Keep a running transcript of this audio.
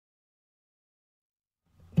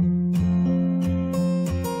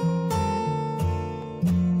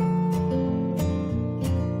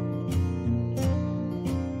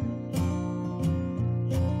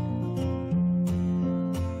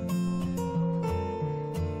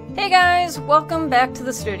Hey guys, welcome back to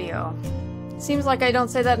the studio. Seems like I don't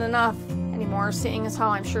say that enough anymore, seeing as how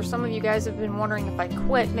I'm sure some of you guys have been wondering if I'd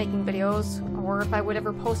quit making videos, or if I would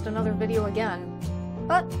ever post another video again.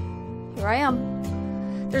 But, here I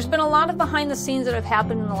am. There's been a lot of behind the scenes that have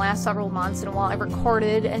happened in the last several months, and while I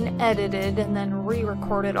recorded and edited and then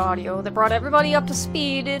re-recorded audio that brought everybody up to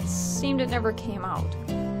speed, it seemed it never came out.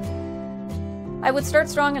 I would start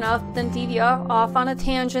strong enough, then deviate off on a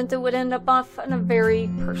tangent that would end up off on a very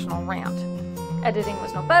personal rant. Editing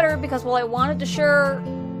was no better because while I wanted to share,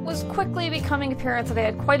 was quickly becoming apparent that I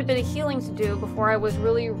had quite a bit of healing to do before I was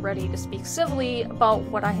really ready to speak civilly about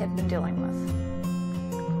what I had been dealing with.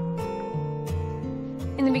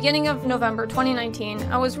 In the beginning of November 2019,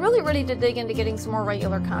 I was really ready to dig into getting some more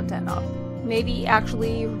regular content up. Maybe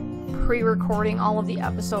actually pre-recording all of the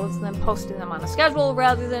episodes and then posting them on a schedule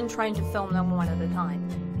rather than trying to film them one at a time.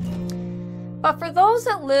 But for those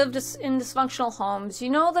that lived in dysfunctional homes, you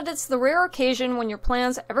know that it's the rare occasion when your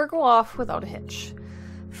plans ever go off without a hitch.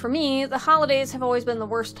 For me, the holidays have always been the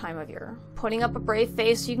worst time of year. Putting up a brave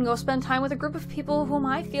face so you can go spend time with a group of people whom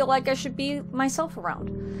I feel like I should be myself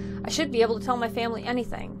around. I should be able to tell my family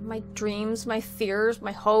anything. My dreams, my fears,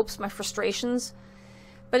 my hopes, my frustrations.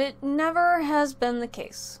 But it never has been the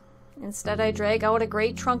case. Instead, I drag out a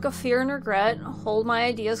great trunk of fear and regret, hold my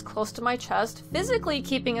ideas close to my chest, physically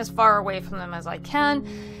keeping as far away from them as I can,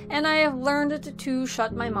 and I have learned to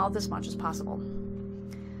shut my mouth as much as possible.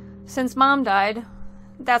 Since Mom died,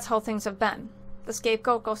 that's how things have been. The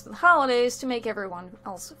scapegoat goes to the holidays to make everyone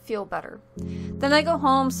else feel better. Then I go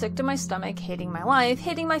home sick to my stomach, hating my life,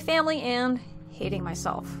 hating my family, and hating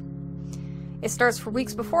myself. It starts for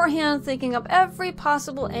weeks beforehand, thinking up every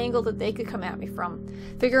possible angle that they could come at me from,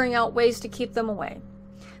 figuring out ways to keep them away,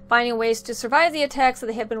 finding ways to survive the attacks that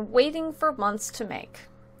they had been waiting for months to make,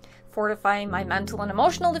 fortifying my mental and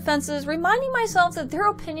emotional defenses, reminding myself that their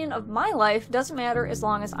opinion of my life doesn't matter as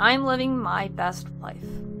long as I'm living my best life.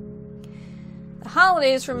 The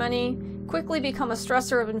holidays, for many, quickly become a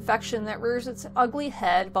stressor of infection that rears its ugly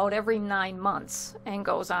head about every 9 months and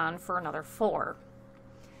goes on for another 4.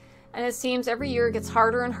 And it seems every year it gets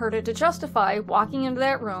harder and harder to justify walking into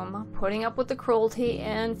that room, putting up with the cruelty,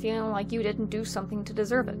 and feeling like you didn't do something to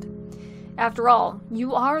deserve it. After all,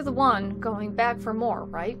 you are the one going back for more,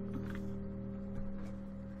 right?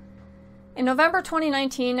 In November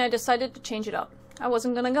 2019, I decided to change it up. I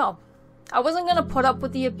wasn't gonna go. I wasn't gonna put up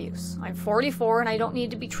with the abuse. I'm 44 and I don't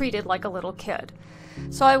need to be treated like a little kid.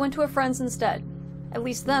 So I went to a friend's instead. At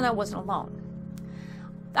least then I wasn't alone.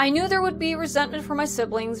 I knew there would be resentment from my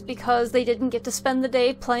siblings because they didn't get to spend the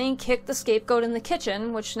day playing kick the scapegoat in the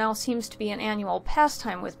kitchen, which now seems to be an annual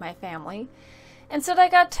pastime with my family. Instead, I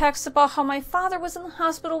got texts about how my father was in the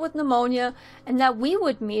hospital with pneumonia and that we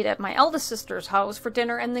would meet at my eldest sister's house for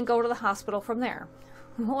dinner and then go to the hospital from there.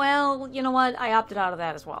 Well, you know what? I opted out of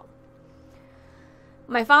that as well.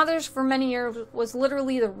 My father, for many years, was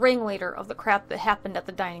literally the ringleader of the crap that happened at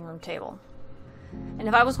the dining room table. And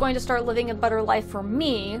if I was going to start living a better life for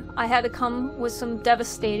me, I had to come with some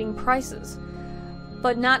devastating prices.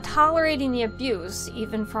 But not tolerating the abuse,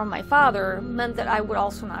 even from my father, meant that I would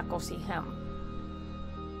also not go see him.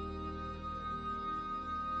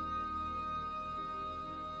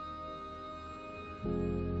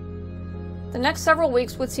 The next several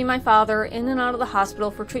weeks would see my father in and out of the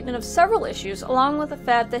hospital for treatment of several issues, along with the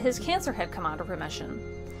fact that his cancer had come out of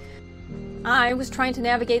remission. I was trying to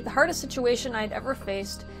navigate the hardest situation I'd ever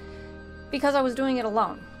faced because I was doing it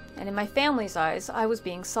alone, and in my family's eyes, I was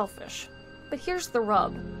being selfish. But here's the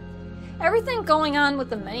rub. Everything going on with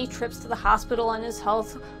the many trips to the hospital and his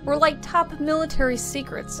health were like top military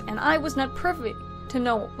secrets, and I was not privy to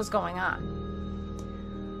know what was going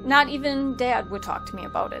on. Not even Dad would talk to me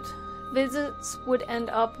about it. Visits would end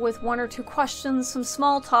up with 1 or 2 questions, some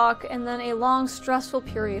small talk, and then a long, stressful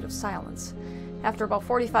period of silence. After about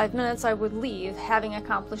 45 minutes, I would leave, having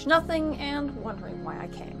accomplished nothing and wondering why I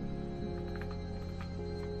came.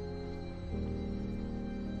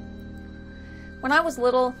 When I was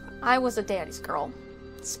little, I was a daddy's girl,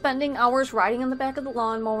 spending hours riding on the back of the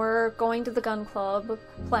lawnmower, going to the gun club,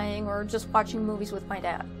 playing, or just watching movies with my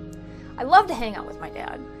dad. I loved to hang out with my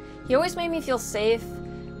dad. He always made me feel safe,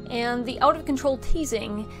 and the out-of-control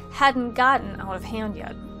teasing hadn't gotten out of hand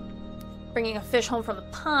yet. Bringing a fish home from the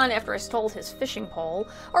pond after I stole his fishing pole,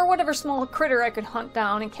 or whatever small critter I could hunt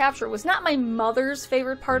down and capture was not my mother's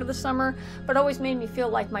favorite part of the summer, but always made me feel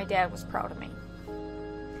like my dad was proud of me.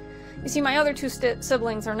 You see, my other 2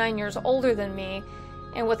 siblings are 9 years older than me,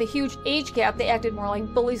 and with a huge age gap, they acted more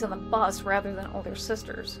like bullies on the bus rather than older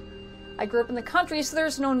sisters. I grew up in the country, so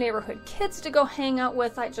there's no neighborhood kids to go hang out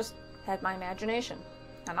with. I just had my imagination,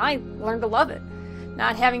 and I learned to love it.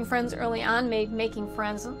 Not having friends early on made making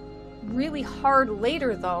friends really hard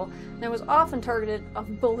later, though, and I was often targeted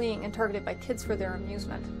of bullying and targeted by kids for their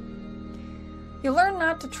amusement. You learn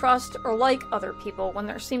not to trust or like other people when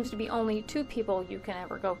there seems to be only two people you can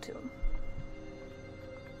ever go to.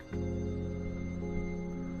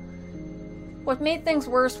 What made things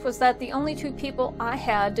worse was that the only two people I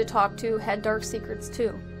had to talk to had dark secrets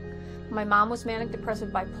too. My mom was manic depressive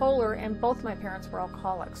bipolar, and both my parents were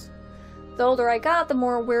alcoholics. The older I got, the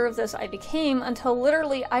more aware of this I became, until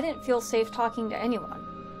literally I didn't feel safe talking to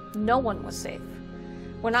anyone. No one was safe.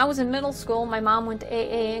 When I was in middle school, my mom went to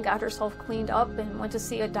AA and got herself cleaned up and went to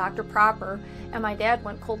see a doctor proper, and my dad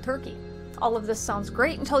went cold turkey. All of this sounds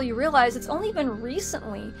great until you realize it's only been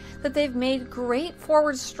recently that they've made great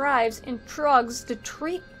forward strides in drugs to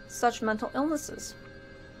treat such mental illnesses.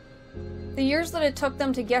 The years that it took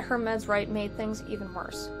them to get her meds right made things even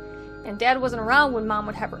worse. And Dad wasn't around when Mom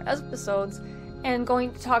would have her episodes, and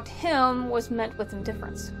going to talk to him was met with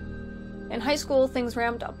indifference. In high school, things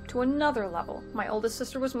ramped up to another level. My oldest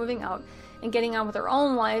sister was moving out and getting on with her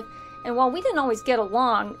own life, and while we didn't always get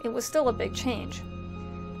along, it was still a big change.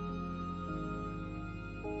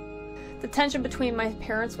 The tension between my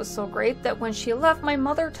parents was so great that when she left, my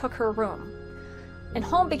mother took her room. And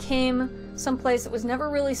home became someplace that was never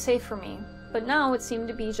really safe for me, but now it seemed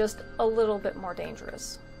to be just a little bit more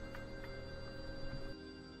dangerous.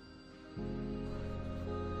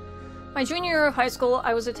 My junior year of high school,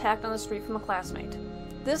 I was attacked on the street from a classmate.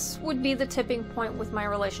 This would be the tipping point with my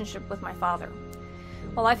relationship with my father.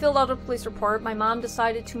 While I filled out a police report, my mom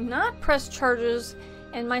decided to not press charges,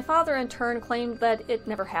 and my father in turn claimed that it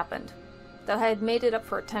never happened, that I had made it up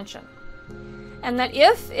for attention, and that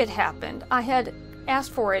if it happened, I had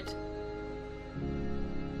asked for it.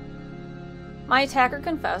 My attacker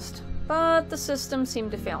confessed, but the system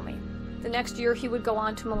seemed to fail me. The next year, he would go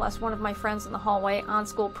on to molest one of my friends in the hallway on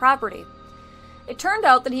school property. It turned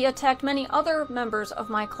out that he attacked many other members of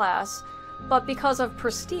my class, but because of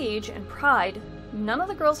prestige and pride, none of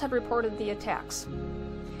the girls had reported the attacks.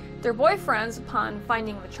 Their boyfriends, upon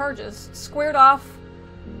finding the charges, squared off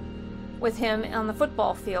with him on the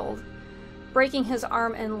football field, breaking his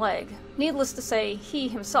arm and leg. Needless to say, he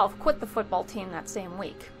himself quit the football team that same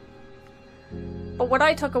week. But what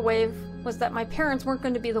I took away was that my parents weren't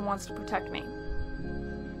going to be the ones to protect me.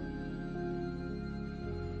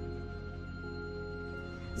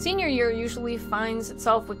 Senior year usually finds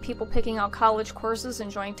itself with people picking out college courses,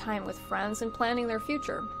 enjoying time with friends, and planning their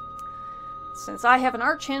future. Since I have an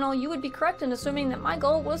art channel, you would be correct in assuming that my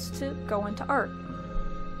goal was to go into art.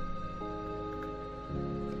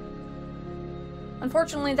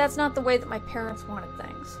 Unfortunately, that's not the way that my parents wanted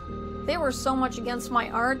things. They were so much against my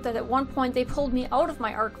art that at one point they pulled me out of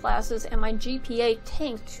my art classes and my GPA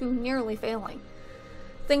tanked to nearly failing.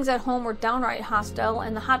 Things at home were downright hostile,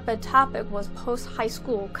 and the hotbed topic was post-high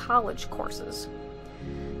school college courses.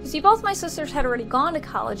 You see, both my sisters had already gone to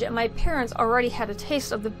college, and my parents already had a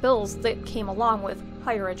taste of the bills that came along with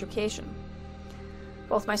higher education.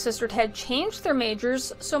 Both my sisters had changed their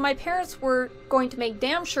majors, so my parents were going to make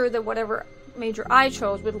damn sure that whatever major I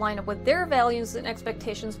chose would line up with their values and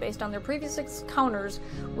expectations based on their previous encounters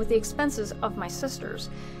with the expenses of my sisters.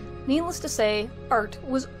 Needless to say, art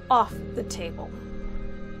was off the table.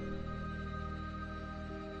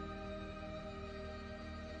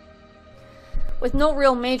 With no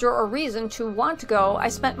real major or reason to want to go, I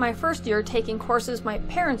spent my first year taking courses my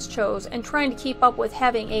parents chose and trying to keep up with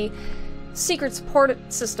having a secret support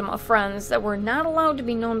system of friends that were not allowed to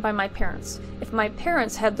be known by my parents. If my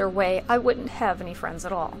parents had their way, I wouldn't have any friends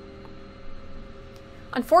at all.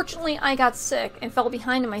 Unfortunately, I got sick and fell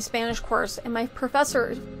behind in my Spanish course, and my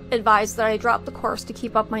professor advised that I drop the course to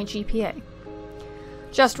keep up my GPA.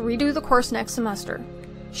 Just redo the course next semester.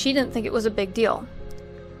 She didn't think it was a big deal.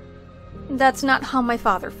 That's not how my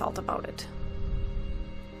father felt about it.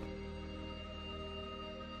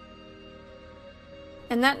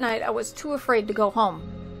 And that night I was too afraid to go home.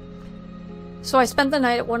 So I spent the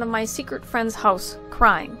night at one of my secret friends' house,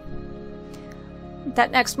 crying.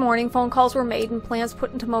 That next morning, phone calls were made and plans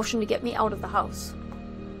put into motion to get me out of the house.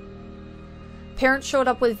 Parents showed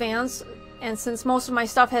up with vans, and since most of my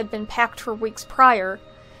stuff had been packed for weeks prior,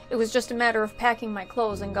 it was just a matter of packing my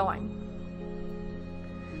clothes and going.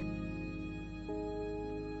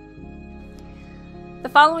 The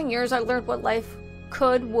following years, I learned what life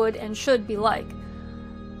could, would, and should be like.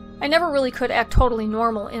 I never really could act totally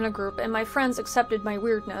normal in a group, and my friends accepted my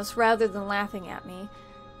weirdness rather than laughing at me.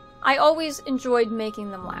 I always enjoyed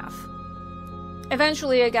making them laugh.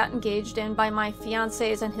 Eventually, I got engaged, and by my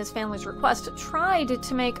fiancé's and his family's request, tried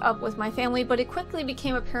to make up with my family, but it quickly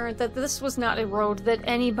became apparent that this was not a road that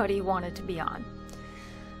anybody wanted to be on.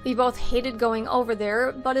 We both hated going over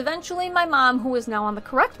there, but eventually my mom, who was now on the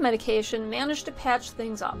correct medication, managed to patch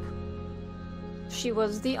things up. She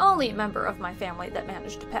was the only member of my family that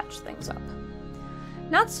managed to patch things up.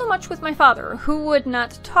 Not so much with my father, who would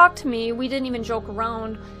not talk to me, we didn't even joke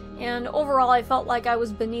around, and overall I felt like I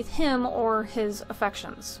was beneath him or his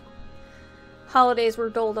affections. Holidays were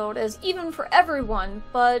doled out as even for everyone,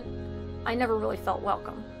 but I never really felt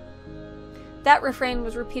welcome. That refrain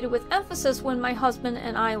was repeated with emphasis when my husband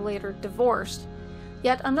and I later divorced.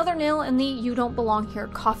 Yet another nail in the "you don't belong here"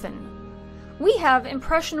 coffin. We have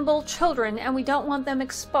impressionable children, and we don't want them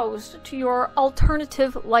exposed to your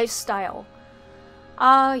alternative lifestyle.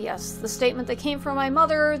 Ah, yes, the statement that came from my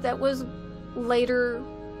mother that was later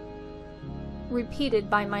repeated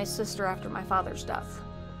by my sister after my father's death.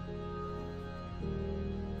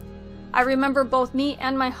 I remember both me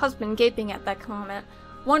and my husband gaping at that comment,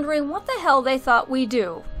 wondering what the hell they thought we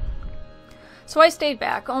do. So I stayed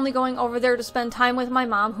back, only going over there to spend time with my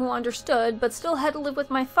mom, who understood, but still had to live with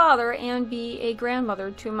my father and be a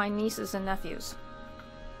grandmother to my nieces and nephews.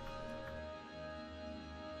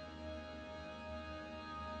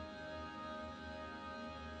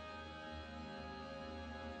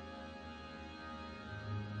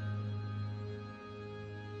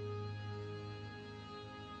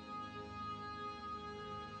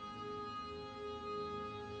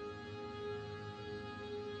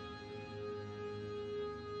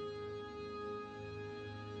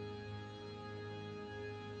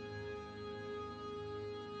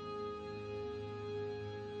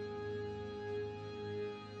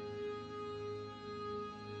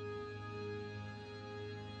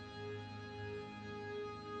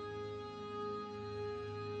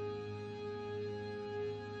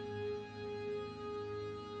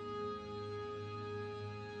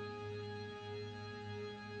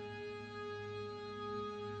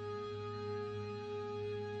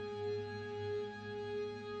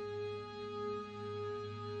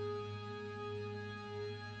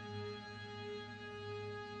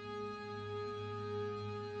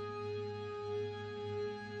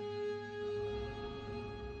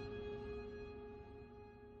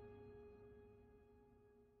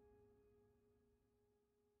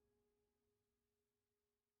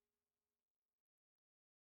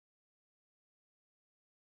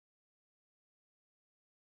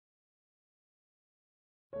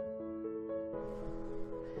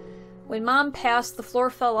 When Mom passed, the floor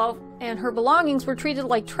fell out and her belongings were treated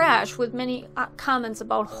like trash, with many comments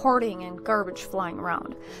about hoarding and garbage flying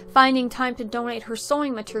around. Finding time to donate her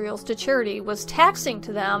sewing materials to charity was taxing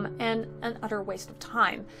to them and an utter waste of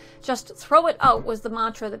time. Just throw it out was the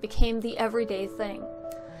mantra that became the everyday thing.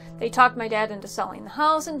 They talked my dad into selling the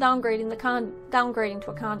house and downgrading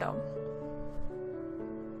to a condo.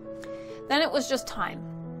 Then it was just time.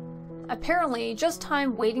 Apparently, just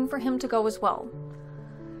time waiting for him to go as well.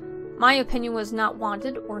 My opinion was not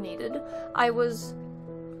wanted or needed. I was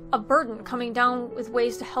a burden coming down with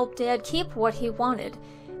ways to help Dad keep what he wanted.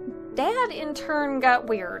 Dad, in turn, got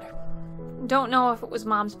weird. Don't know if it was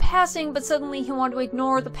Mom's passing, but suddenly he wanted to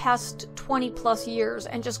ignore the past 20 plus years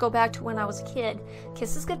and just go back to when I was a kid.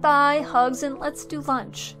 Kisses goodbye, hugs, and let's do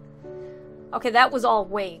lunch. Okay, that was all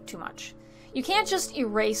way too much. You can't just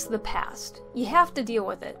erase the past. You have to deal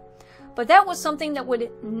with it. But that was something that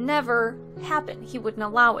would never happen. He wouldn't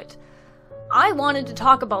allow it. I wanted to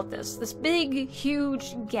talk about this big,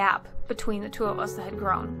 huge gap between the two of us that had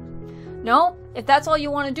grown. No, if that's all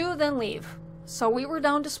you want to do, then leave. So we were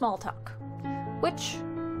down to small talk, which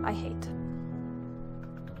I hate.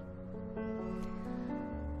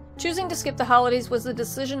 Choosing to skip the holidays was the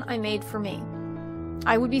decision I made for me.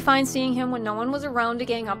 I would be fine seeing him when no one was around to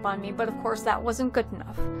gang up on me, but of course that wasn't good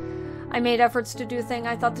enough. I made efforts to do a thing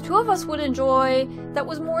I thought the two of us would enjoy that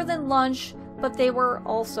was more than lunch, but they were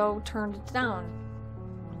also turned down.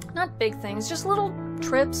 Not big things, just little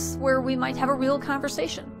trips where we might have a real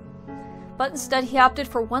conversation. But instead he opted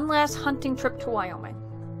for one last hunting trip to Wyoming.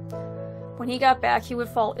 When he got back, he would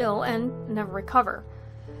fall ill and never recover.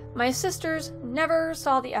 My sisters never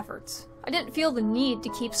saw the efforts. I didn't feel the need to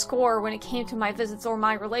keep score when it came to my visits or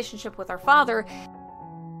my relationship with our father.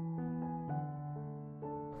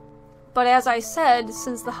 But as I said,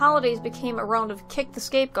 since the holidays became a round of kick the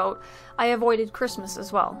scapegoat, I avoided Christmas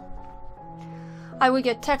as well. I would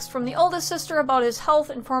get texts from the oldest sister about his health,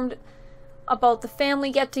 informed about the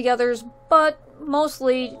family get-togethers, but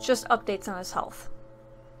mostly just updates on his health.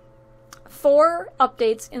 4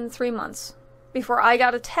 updates in 3 months before I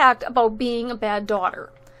got attacked about being a bad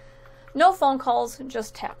daughter. No phone calls,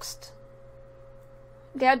 just text.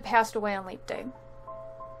 Dad passed away on Leap Day.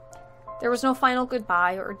 There was no final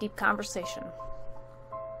goodbye or deep conversation.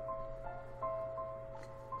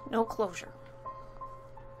 No closure.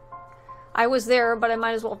 I was there, but I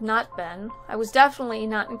might as well have not been. I was definitely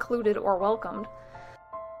not included or welcomed.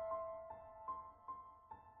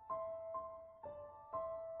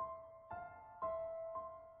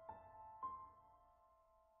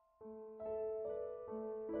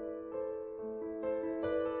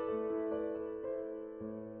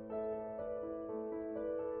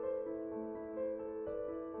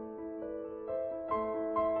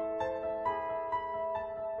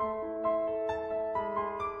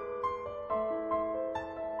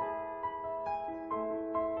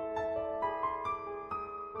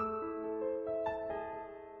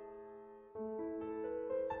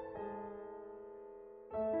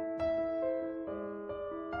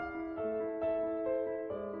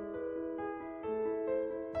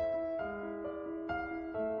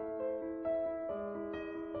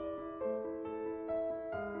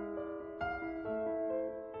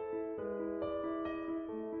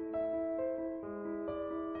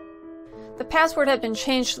 The password had been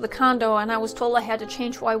changed to the condo, and I was told I had to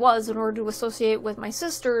change who I was in order to associate with my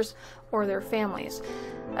sisters or their families.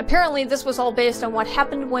 Apparently, this was all based on what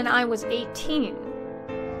happened when I was 18.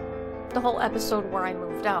 The whole episode where I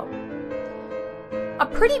moved out. A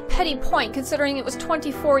pretty petty point, considering it was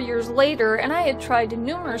 24 years later, and I had tried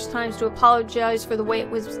numerous times to apologize for the way it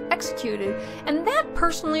was executed, and that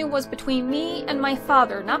personally was between me and my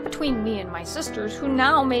father, not between me and my sisters, who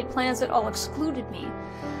now made plans that all excluded me.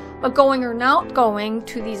 But going or not going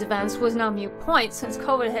to these events was now moot point, since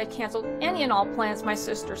COVID had canceled any and all plans my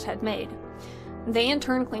sisters had made. They in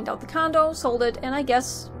turn cleaned out the condo, sold it, and I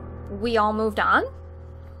guess we all moved on?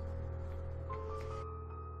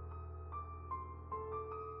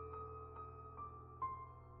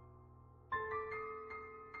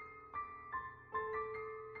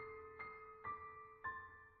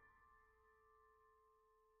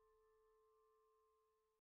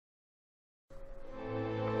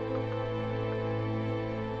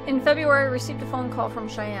 In February, I received a phone call from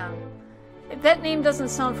Cheyenne. If that name doesn't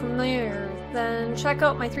sound familiar, then check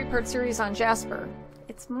out my 3-part series on Jasper.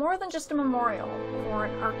 It's more than just a memorial or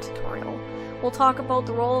an art tutorial. We'll talk about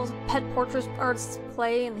the role pet portrait artists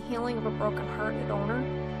play in the healing of a broken-hearted owner,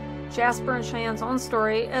 Jasper and Cheyenne's own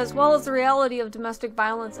story, as well as the reality of domestic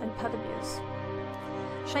violence and pet abuse.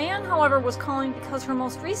 Cheyenne, however, was calling because her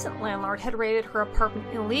most recent landlord had raided her apartment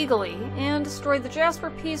illegally and destroyed the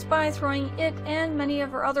Jasper piece by throwing it and many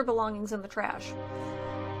of her other belongings in the trash.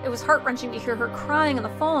 It was heart-wrenching to hear her crying on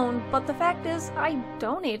the phone, but the fact is, I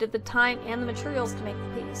donated the time and the materials to make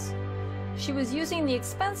the piece. She was using the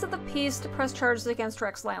expense of the piece to press charges against her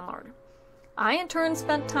ex-landlord. I, in turn,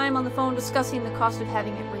 spent time on the phone discussing the cost of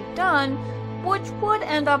having it redone, which would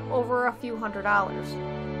end up over a few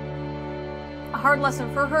 $100s. A hard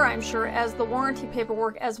lesson for her, I'm sure, as the warranty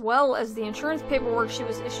paperwork as well as the insurance paperwork she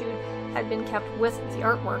was issued had been kept with the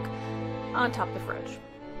artwork on top of the fridge.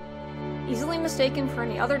 Easily mistaken for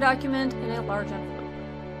any other document in a large envelope.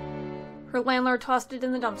 Her landlord tossed it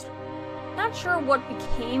in the dumpster. Not sure what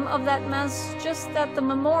became of that mess, just that the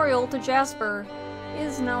memorial to Jasper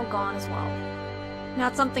is now gone as well.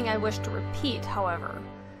 Not something I wish to repeat, however.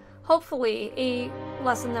 Hopefully, a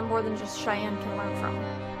lesson that more than just Cheyenne can learn from.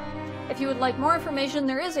 If you would like more information,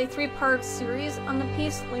 there is a 3-part series on the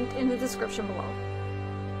piece linked in the description below.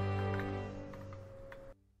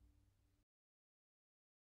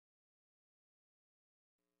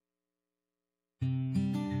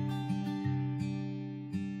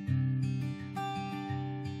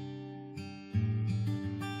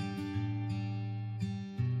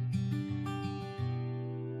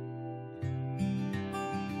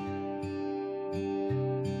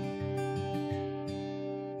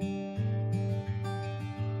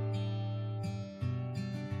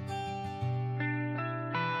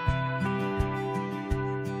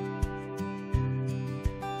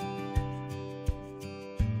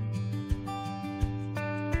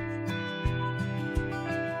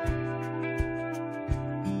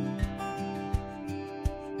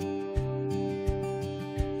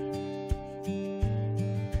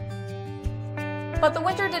 But the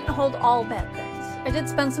winter didn't hold all bad things. I did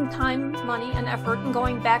spend some time, money, and effort in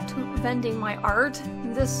going back to vending my art.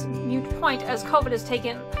 This moot point, as COVID has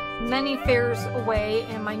taken many fairs away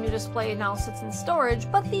and my new display now sits in storage,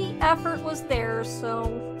 but the effort was there,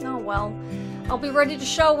 so oh well. I'll be ready to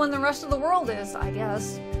show when the rest of the world is, I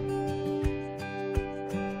guess.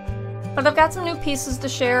 But I've got some new pieces to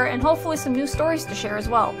share and hopefully some new stories to share as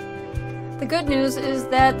well. The good news is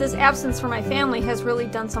that this absence from my family has really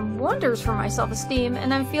done some wonders for my self-esteem,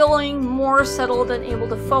 and I'm feeling more settled and able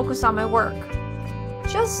to focus on my work.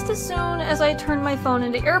 Just as soon as I turn my phone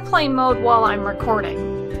into airplane mode while I'm recording.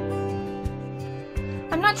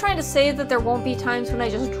 I'm not not trying to say that there won't be times when I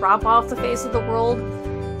just drop off the face of the world.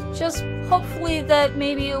 Just hopefully that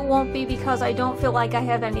maybe it won't be because I don't feel like I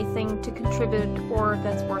have anything to contribute or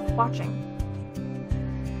that's worth watching.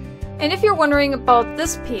 And if you're wondering about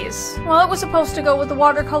this piece, well, it was supposed to go with the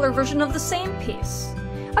watercolor version of the same piece.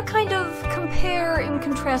 A kind of compare and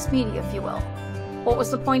contrast media, if you will. What was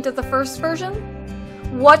the point of the first version?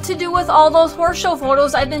 What to do with all those horse show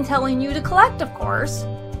photos I've been telling you to collect, of course.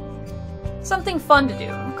 Something fun to do.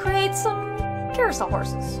 Create some carousel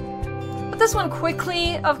horses. But this one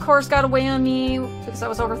quickly, of course, got away on me because I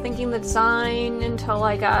was overthinking the design until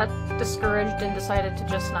I got discouraged and decided to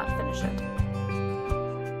just not finish it.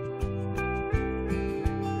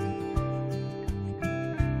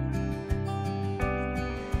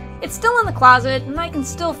 It's still in the closet, and I can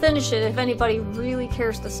still finish it if anybody really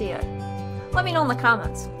cares to see it. Let me know in the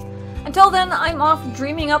comments. Until then, I'm off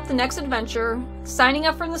dreaming up the next adventure. Signing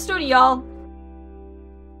up from the studio, y'all.